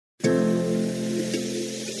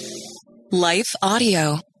Life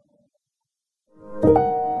Audio.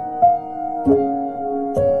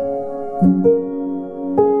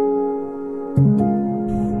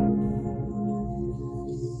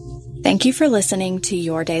 Thank you for listening to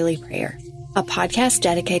Your Daily Prayer, a podcast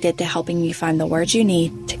dedicated to helping you find the words you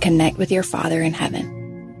need to connect with your Father in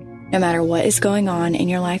heaven. No matter what is going on in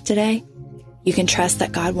your life today, you can trust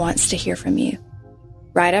that God wants to hear from you.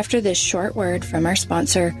 Right after this short word from our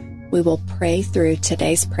sponsor, we will pray through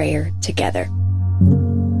today's prayer together.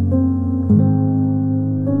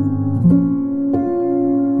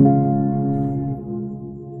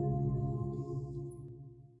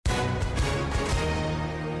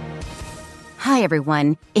 Hi,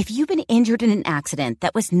 everyone. If you've been injured in an accident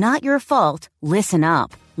that was not your fault, listen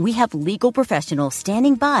up. We have legal professionals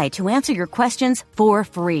standing by to answer your questions for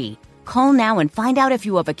free. Call now and find out if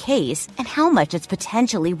you have a case and how much it's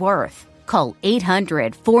potentially worth. Call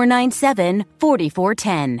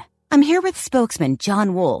 800-497-4410. I'm here with spokesman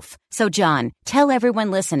John Wolf. So, John, tell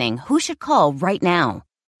everyone listening who should call right now.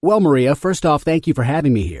 Well, Maria, first off, thank you for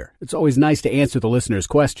having me here. It's always nice to answer the listeners'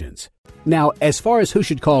 questions. Now, as far as who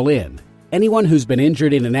should call in, anyone who's been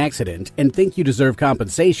injured in an accident and think you deserve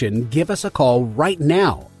compensation, give us a call right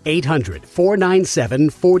now.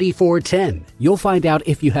 800-497-4410. You'll find out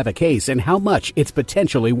if you have a case and how much it's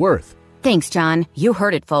potentially worth. Thanks, John. You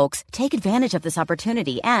heard it, folks. Take advantage of this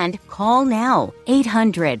opportunity and call now.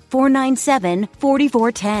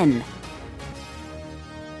 800-497-4410.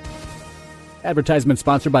 Advertisement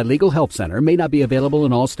sponsored by Legal Help Center. May not be available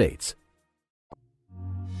in all states.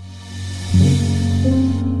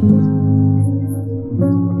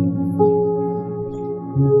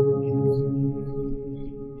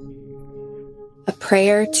 A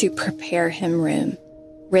Prayer to Prepare Him Room,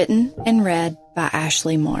 written and read by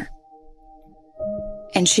Ashley Moore.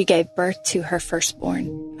 And she gave birth to her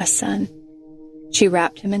firstborn, a son. She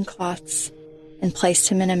wrapped him in cloths and placed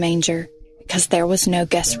him in a manger because there was no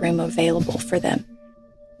guest room available for them.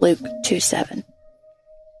 Luke 2:7.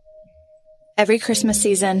 Every Christmas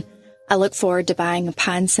season, I look forward to buying a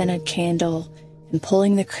pine-scented candle and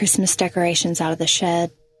pulling the Christmas decorations out of the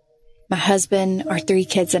shed. My husband, our 3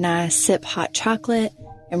 kids, and I sip hot chocolate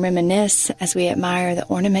and reminisce as we admire the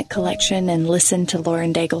ornament collection and listen to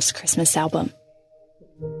Lauren Daigle's Christmas album.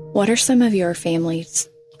 What are some of your family's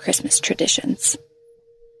Christmas traditions?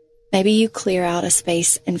 Maybe you clear out a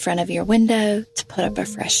space in front of your window to put up a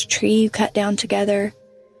fresh tree you cut down together.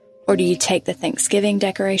 Or do you take the Thanksgiving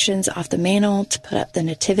decorations off the mantle to put up the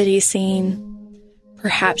nativity scene?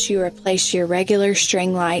 Perhaps you replace your regular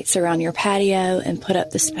string lights around your patio and put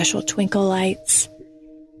up the special twinkle lights.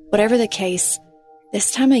 Whatever the case,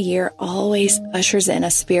 this time of year always ushers in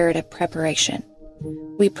a spirit of preparation.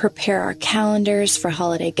 We prepare our calendars for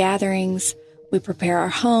holiday gatherings. We prepare our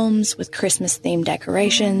homes with Christmas-themed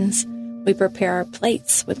decorations. We prepare our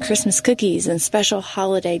plates with Christmas cookies and special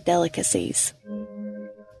holiday delicacies.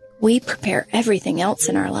 We prepare everything else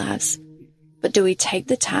in our lives. But do we take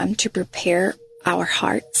the time to prepare our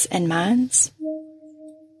hearts and minds?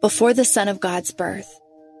 Before the Son of God's birth,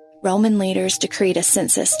 Roman leaders decreed a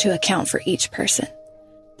census to account for each person.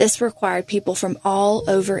 This required people from all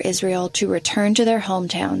over Israel to return to their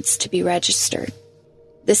hometowns to be registered.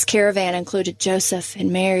 This caravan included Joseph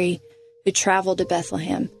and Mary, who traveled to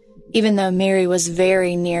Bethlehem, even though Mary was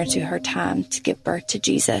very near to her time to give birth to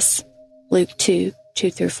Jesus. Luke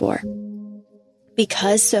 2:2-4.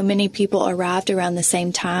 Because so many people arrived around the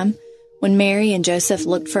same time, when Mary and Joseph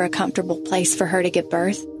looked for a comfortable place for her to give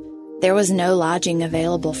birth, there was no lodging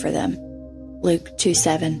available for them. Luke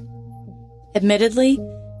 2:7. Admittedly,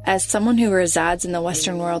 as someone who resides in the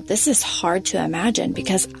Western world, this is hard to imagine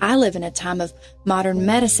because I live in a time of modern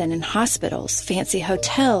medicine and hospitals, fancy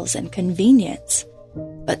hotels, and convenience.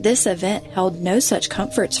 But this event held no such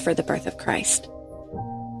comforts for the birth of Christ.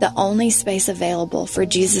 The only space available for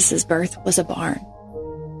Jesus' birth was a barn.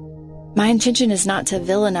 My intention is not to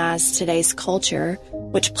villainize today's culture,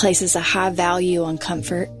 which places a high value on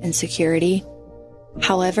comfort and security.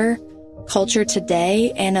 However, culture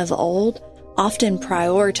today and of old often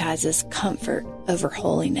prioritizes comfort over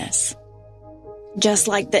holiness. Just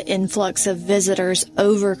like the influx of visitors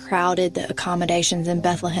overcrowded the accommodations in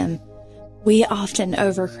Bethlehem, we often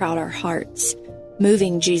overcrowd our hearts,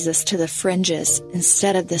 moving Jesus to the fringes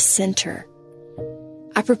instead of the center.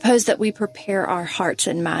 I propose that we prepare our hearts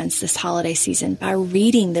and minds this holiday season by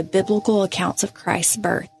reading the biblical accounts of Christ's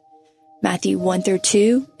birth, Matthew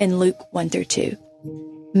 1-2 and Luke 1-2.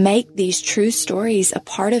 Make these true stories a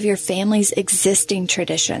part of your family's existing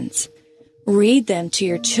traditions. Read them to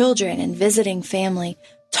your children and visiting family.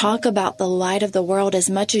 Talk about the light of the world as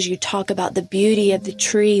much as you talk about the beauty of the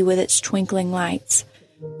tree with its twinkling lights.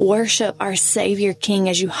 Worship our Savior King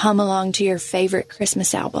as you hum along to your favorite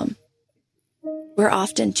Christmas album. We're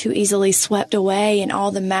often too easily swept away in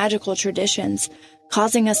all the magical traditions,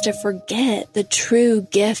 causing us to forget the true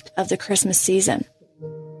gift of the Christmas season.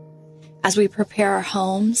 As we prepare our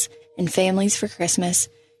homes and families for Christmas,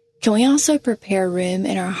 can we also prepare room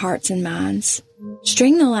in our hearts and minds?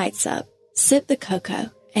 String the lights up, sip the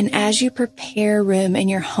cocoa, and as you prepare room in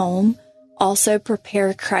your home, also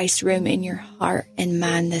prepare Christ's room in your heart and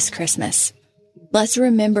mind this Christmas. Let's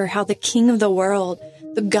remember how the King of the world,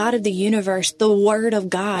 the God of the universe, the Word of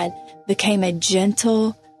God, became a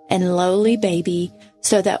gentle and lowly baby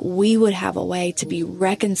so that we would have a way to be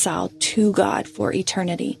reconciled to God for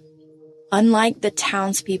eternity. Unlike the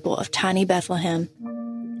townspeople of tiny Bethlehem,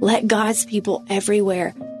 let God's people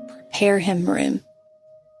everywhere prepare him room.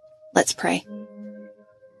 Let's pray.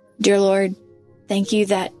 Dear Lord, thank you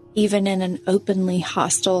that even in an openly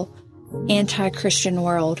hostile, anti-Christian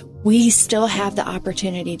world, we still have the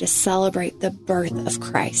opportunity to celebrate the birth of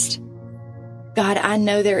Christ. God, I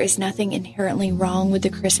know there is nothing inherently wrong with the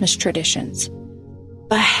Christmas traditions,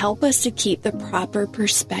 but help us to keep the proper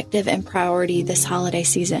perspective and priority this holiday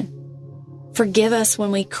season. Forgive us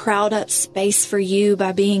when we crowd up space for you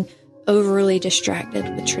by being overly distracted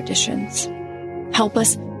with traditions. Help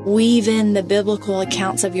us weave in the biblical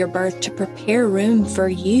accounts of your birth to prepare room for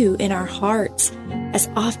you in our hearts as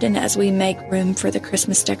often as we make room for the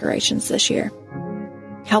Christmas decorations this year.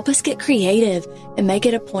 Help us get creative and make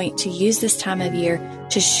it a point to use this time of year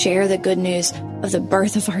to share the good news of the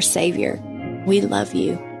birth of our Savior. We love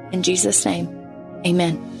you. In Jesus' name,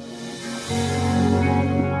 amen.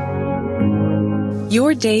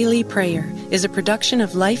 Your Daily Prayer is a production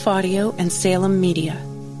of Life Audio and Salem Media.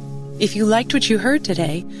 If you liked what you heard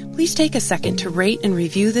today, please take a second to rate and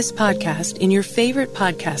review this podcast in your favorite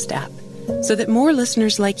podcast app so that more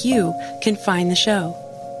listeners like you can find the show.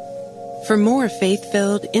 For more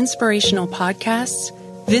faith-filled, inspirational podcasts,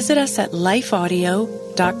 visit us at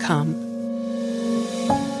lifeaudio.com.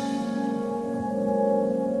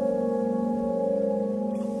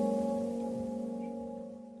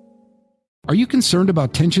 Are you concerned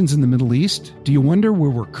about tensions in the Middle East? Do you wonder where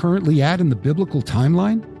we're currently at in the biblical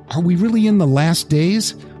timeline? Are we really in the last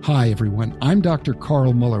days? Hi, everyone. I'm Dr.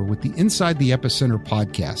 Carl Muller with the Inside the Epicenter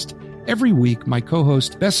podcast. Every week, my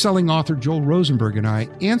co-host, best-selling author Joel Rosenberg and I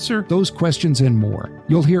answer those questions and more.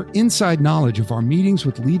 You'll hear inside knowledge of our meetings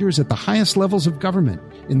with leaders at the highest levels of government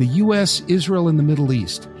in the U.S., Israel, and the Middle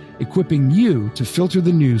East, equipping you to filter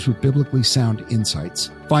the news with biblically sound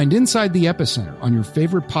insights. Find Inside the Epicenter on your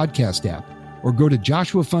favorite podcast app or go to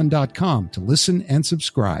joshuafund.com to listen and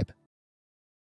subscribe.